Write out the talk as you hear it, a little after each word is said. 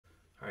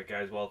Alright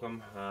guys,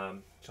 welcome.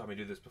 Saw me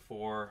do this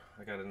before.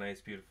 I got a nice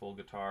beautiful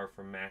guitar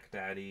from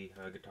MacDaddy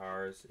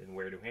Guitars in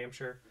Ware, New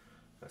Hampshire.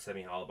 A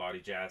semi-hollow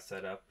body jazz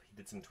setup. He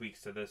did some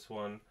tweaks to this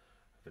one.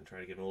 I've been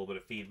trying to give him a little bit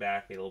of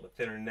feedback, made a little bit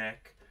thinner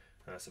neck,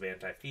 some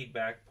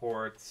anti-feedback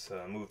ports,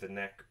 move the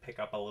neck, pick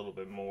up a little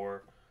bit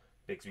more.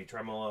 Bigsby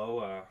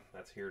tremolo,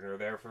 that's here nor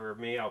there for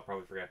me. I'll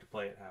probably forget to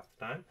play it half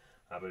the time,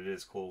 but it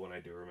is cool when I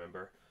do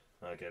remember.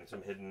 Again,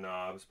 some hidden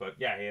knobs, but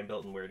yeah, hand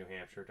built in Ware, New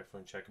Hampshire.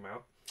 Definitely check him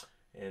out.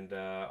 And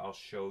I'll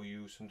show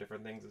you some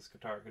different things this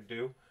guitar could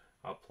do.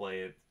 I'll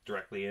play it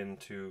directly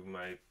into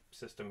my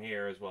system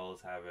here, as well as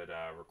have it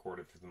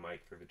recorded through the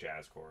mic through the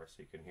jazz chorus,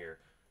 so you can hear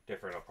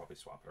different. I'll probably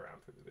swap it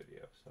around through the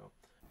video. So